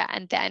answer.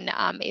 And then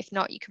if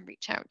not, you can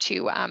reach out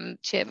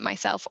to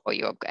myself or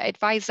your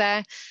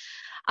advisor.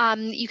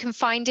 You can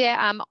find it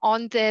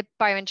on the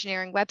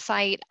bioengineering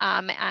website.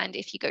 And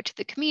if you go to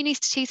the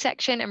community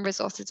section and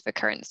resources for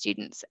current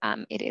students,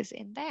 it is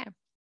in there.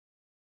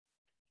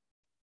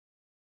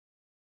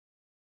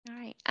 All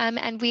right,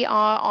 and we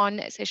are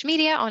on social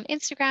media, on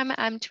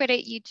Instagram, Twitter,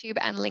 YouTube,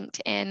 and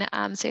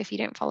LinkedIn. So if you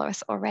don't follow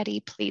us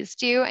already, please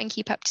do, and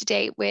keep up to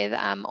date with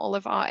all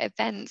of our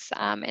events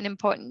and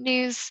important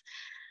news.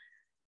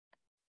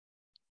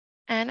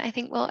 And I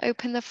think we'll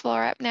open the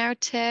floor up now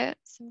to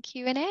some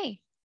Q&A.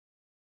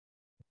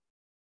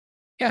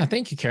 Yeah,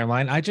 thank you,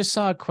 Caroline. I just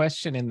saw a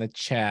question in the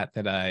chat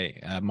that I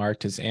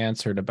marked as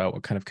answered about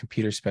what kind of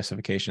computer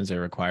specifications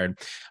are required.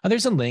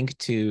 There's a link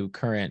to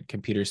current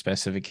computer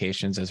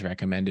specifications as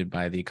recommended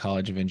by the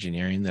College of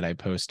Engineering that I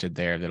posted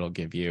there that'll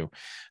give you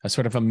a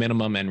sort of a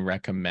minimum and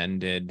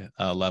recommended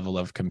level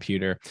of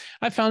computer.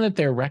 I found that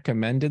their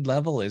recommended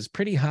level is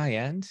pretty high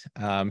end.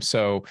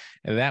 So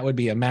that would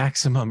be a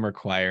maximum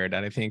required.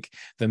 And I think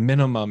the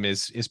minimum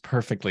is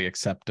perfectly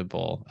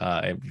acceptable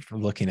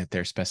looking at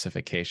their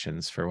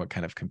specifications for what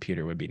kind of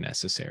computer would be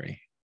necessary.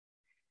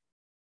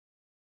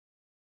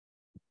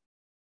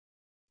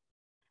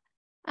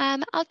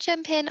 I'll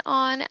jump in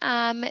on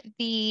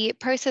the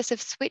process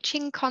of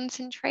switching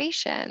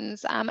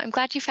concentrations. I'm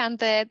glad you found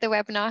the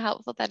webinar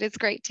helpful. That is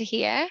great to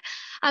hear.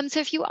 So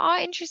if you are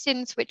interested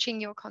in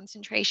switching your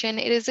concentration,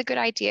 it is a good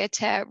idea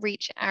to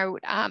reach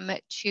out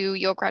to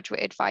your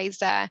graduate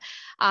advisor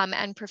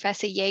and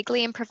Professor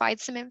Yeagley and provide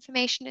some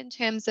information in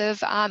terms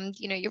of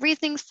your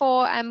reasonings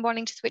for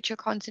wanting to switch your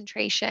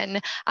concentration,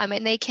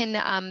 and they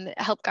can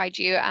help guide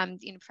you.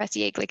 Professor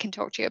Yeagley can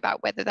talk to you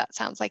about whether that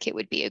sounds like it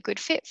would be a good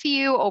fit for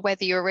you or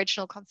whether your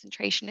original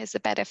concentration is a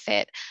better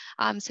fit.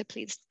 So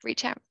please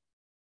reach out.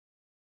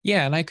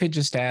 Yeah, and I could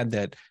just add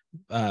that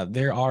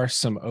there are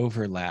some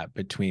overlap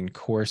between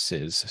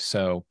courses.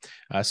 So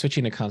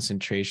switching to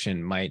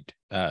concentration might,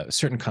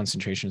 certain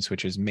concentration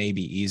switches may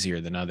be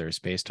easier than others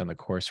based on the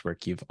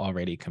coursework you've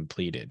already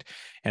completed.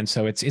 And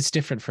so it's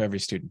different for every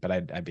student, but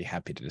I'd be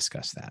happy to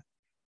discuss that.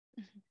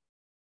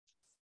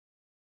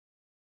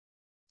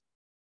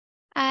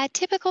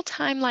 Typical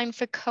timeline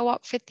for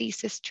co-op for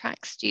thesis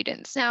track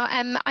students. Now,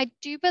 I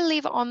do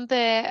believe on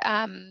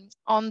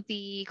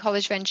the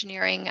College of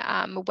Engineering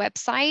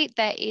website,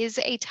 there is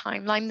a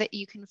timeline that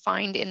you can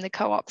find in the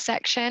co-op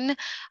section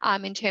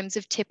in terms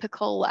of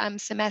typical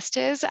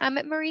semesters.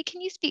 Marie, can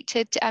you speak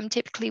to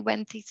typically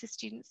when thesis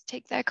students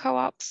take their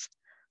co-ops?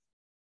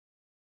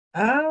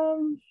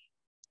 I'd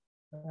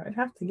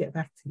have to get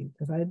back to you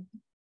because I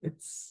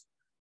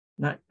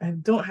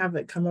don't have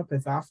it come up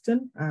as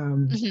often,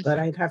 but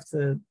I'd have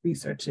to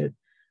research it.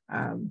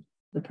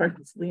 The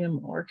person's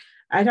Liam, or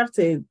I'd have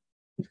to,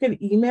 you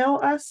could email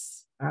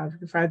us.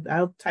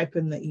 I'll type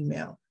in the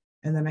email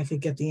and then I could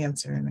get the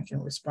answer and I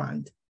can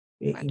respond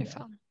via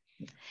Wonderful. email.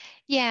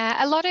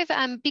 Yeah, a lot of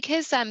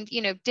because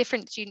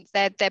different students,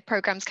 their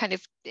programs kind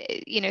of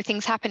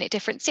things happen at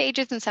different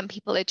stages, and some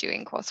people are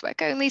doing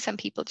coursework only, some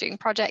people doing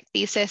project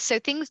thesis, so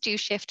things do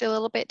shift a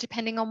little bit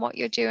depending on what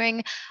you're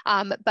doing.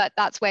 But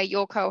that's where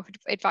your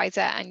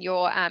co-advisor and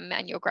your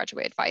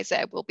graduate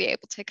advisor will be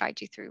able to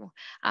guide you through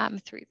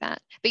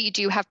that. But you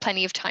do have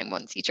plenty of time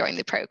once you join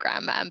the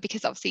program,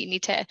 because obviously you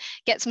need to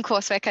get some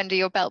coursework under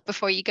your belt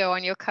before you go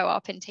on your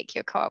co-op and take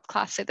your co-op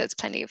class. So there's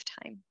plenty of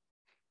time.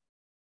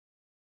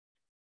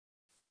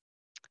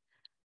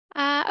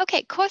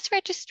 Okay, course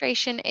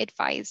registration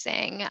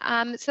advising.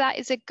 So that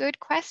is a good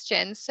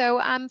question.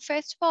 So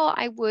first of all,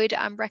 I would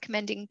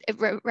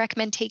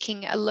recommend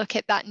taking a look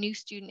at that new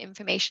student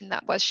information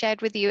that was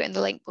shared with you, and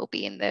the link will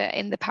be in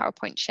the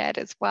PowerPoint shared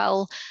as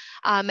well.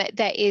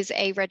 There is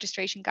a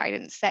registration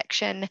guidance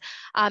section.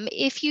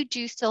 If you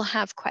do still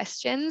have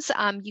questions,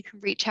 you can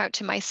reach out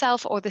to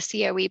myself or the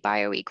COE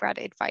BioE grad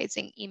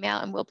advising email,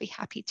 and we'll be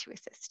happy to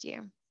assist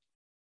you.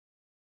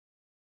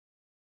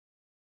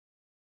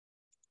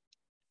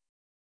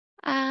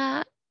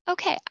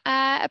 Okay,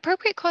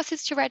 appropriate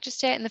courses to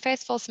register in the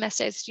first full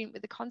semester as a student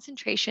with a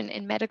concentration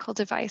in medical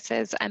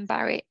devices and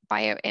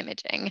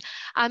bioimaging.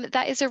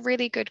 That is a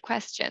really good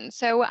question.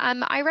 So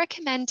I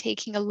recommend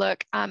taking a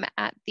look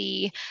at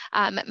the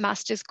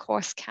master's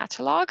course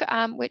catalog,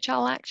 which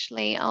I'll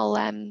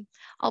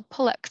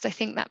pull up because I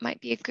think that might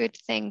be a good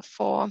thing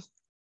for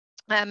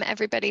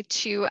everybody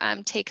to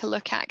take a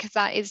look at, because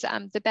that is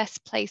the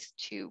best place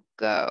to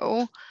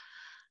go.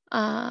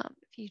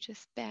 If you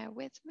just bear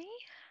with me.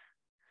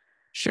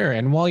 Sure.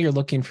 And while you're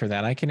looking for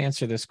that, I can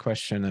answer this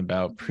question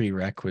about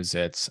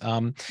prerequisites.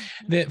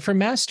 For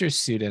master's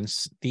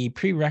students, the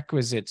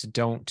prerequisites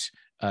don't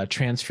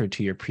transfer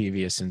to your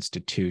previous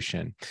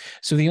institution.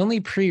 So the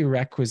only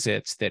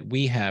prerequisites that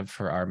we have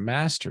for our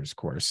master's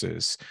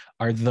courses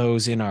are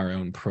those in our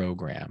own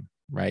program,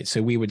 right?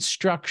 So we would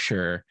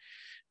structure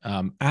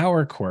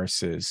our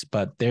courses,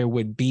 but there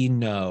would be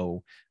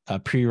no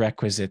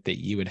prerequisite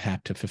that you would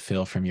have to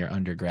fulfill from your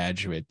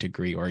undergraduate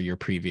degree or your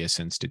previous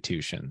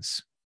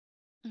institutions.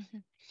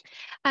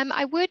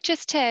 I would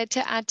just to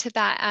add to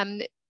that,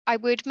 I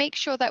would make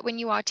sure that when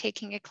you are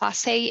taking a class,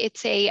 say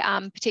it's a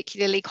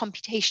particularly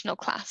computational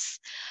class,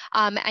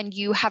 and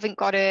you haven't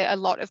got a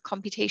lot of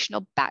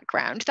computational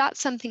background,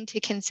 that's something to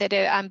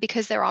consider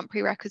because there aren't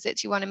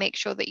prerequisites. You want to make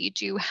sure that you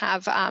do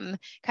have kind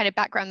of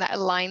background that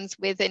aligns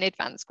with an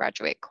advanced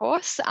graduate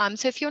course.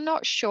 So if you're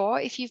not sure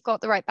if you've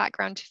got the right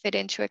background to fit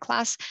into a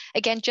class,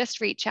 again,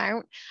 just reach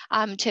out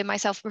to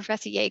myself,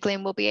 Professor Yeagley,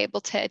 and we'll be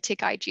able to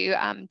guide you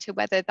to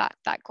whether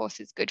that course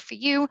is good for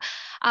you.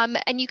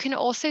 And you can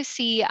also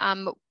see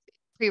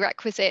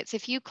prerequisites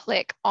if you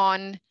click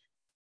on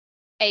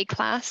a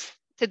class.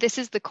 So this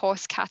is the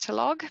course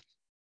catalog,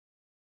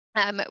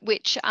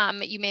 which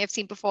you may have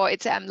seen before.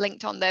 It's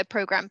linked on the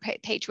program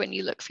page when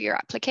you look for your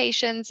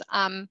applications.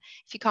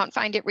 If you can't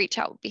find it, reach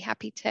out. We'll be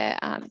happy to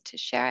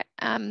share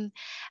it.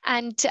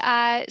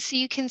 So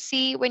you can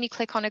see when you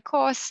click on a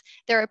course,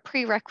 there are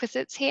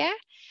prerequisites here.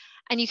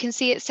 And you can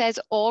see it says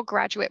all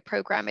graduate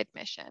program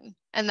admission.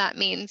 And that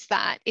means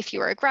that if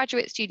you're a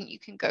graduate student, you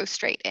can go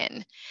straight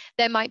in.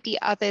 There might be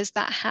others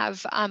that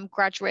have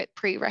graduate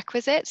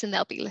prerequisites, and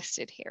they'll be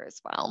listed here as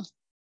well.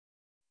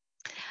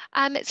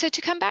 So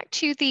to come back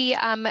to the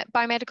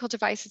biomedical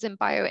devices and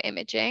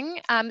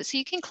bioimaging, so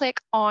you can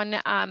click on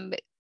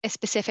a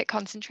specific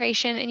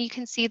concentration and you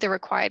can see the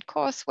required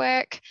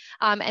coursework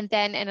and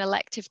then an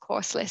elective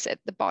course list at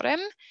the bottom.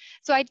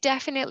 So I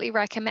definitely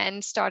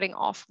recommend starting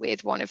off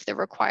with one of the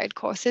required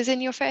courses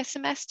in your first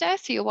semester.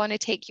 So you'll want to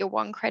take your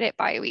 1 credit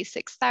BioE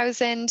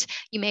 6000.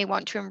 You may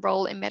want to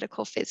enroll in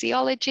medical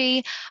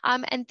physiology,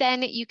 and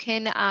then you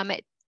can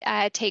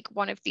take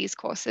one of these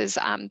courses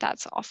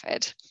that's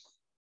offered.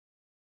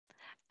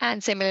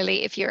 And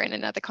similarly, if you're in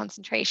another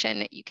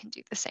concentration, you can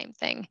do the same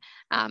thing.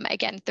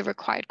 Again, the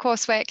required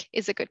coursework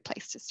is a good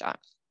place to start.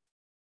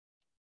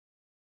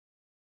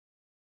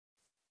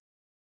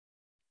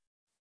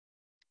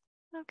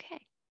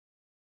 Okay.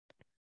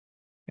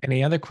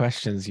 Any other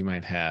questions you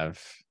might have?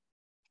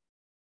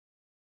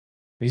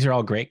 These are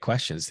all great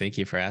questions. Thank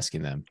you for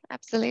asking them.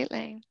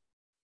 Absolutely.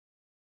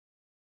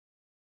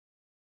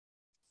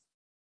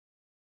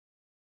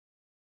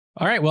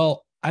 All right.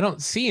 Well, I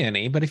don't see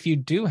any, but if you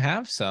do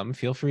have some,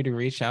 feel free to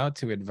reach out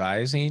to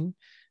advising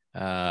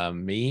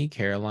me,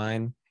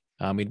 Caroline.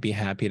 We'd be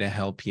happy to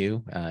help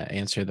you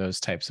answer those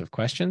types of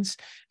questions.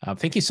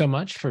 Thank you so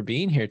much for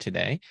being here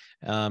today.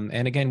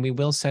 And again, we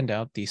will send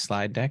out the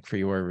slide deck for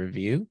your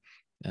review.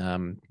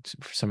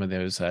 For some of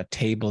those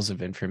tables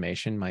of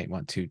information, might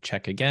want to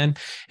check again.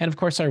 And of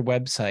course, our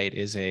website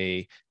is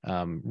a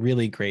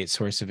really great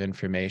source of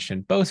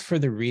information, both for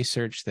the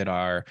research that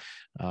our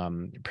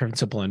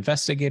principal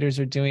investigators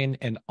are doing,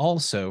 and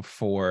also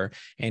for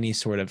any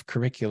sort of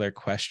curricular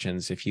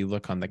questions. If you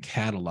look on the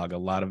catalog, a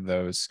lot of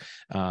those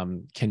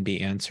can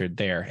be answered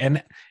there.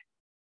 And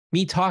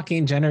me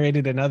talking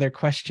generated another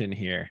question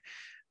here.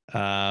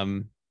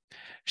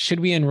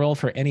 Should we enroll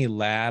for any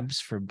labs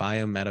for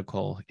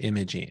biomedical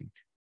imaging?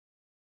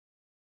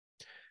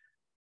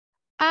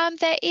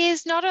 There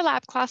is not a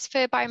lab class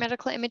for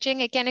biomedical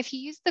imaging. Again, if you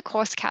use the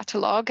course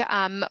catalog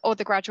or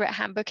the graduate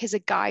handbook as a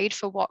guide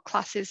for what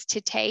classes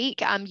to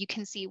take, you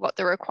can see what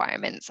the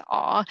requirements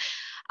are.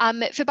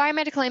 For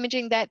biomedical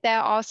imaging,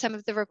 there are some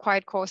of the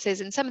required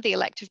courses and some of the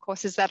elective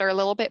courses that are a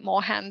little bit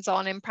more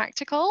hands-on and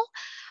practical.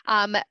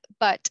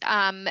 But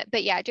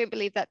yeah, I don't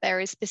believe that there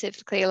is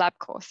specifically a lab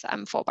course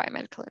for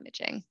biomedical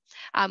imaging.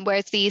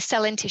 Whereas the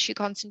cell and tissue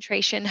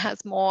concentration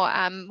has more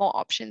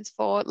options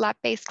for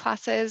lab-based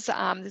classes.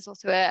 There's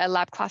also a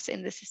lab class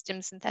in the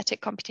system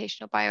synthetic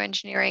computational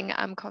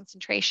bioengineering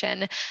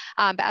concentration.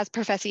 But as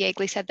Professor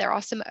Yeagley said, there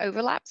are some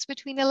overlaps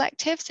between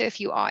electives. So if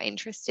you are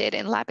interested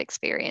in lab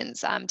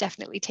experience,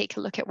 definitely take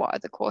a look at what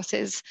other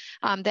courses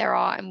there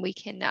are, and we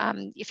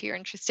can, if you're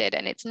interested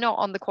and it's not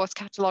on the course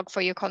catalog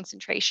for your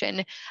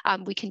concentration,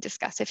 we can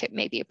discuss if it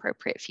may be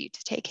appropriate for you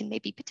to take and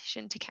maybe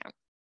petition to count.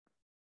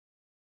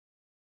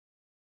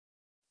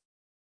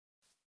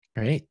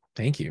 Great,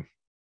 thank you.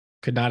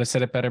 Could not have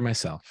said it better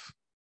myself.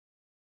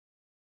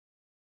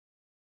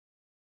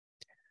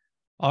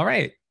 All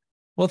right.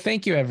 Well,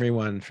 thank you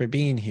everyone for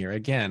being here.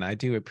 Again, I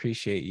do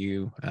appreciate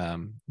you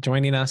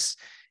joining us,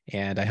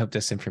 and I hope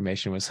this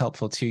information was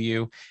helpful to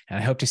you. And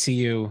I hope to see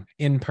you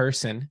in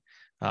person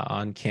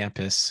on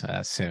campus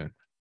soon.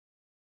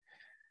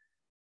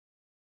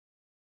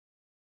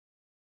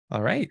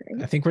 All right.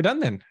 Great. I think we're done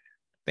then.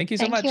 Thank you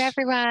so much. Thank you,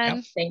 everyone.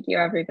 Yep. Thank you,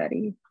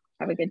 everybody.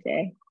 Have a good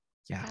day.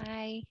 Yeah.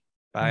 Bye.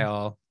 Bye,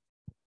 all.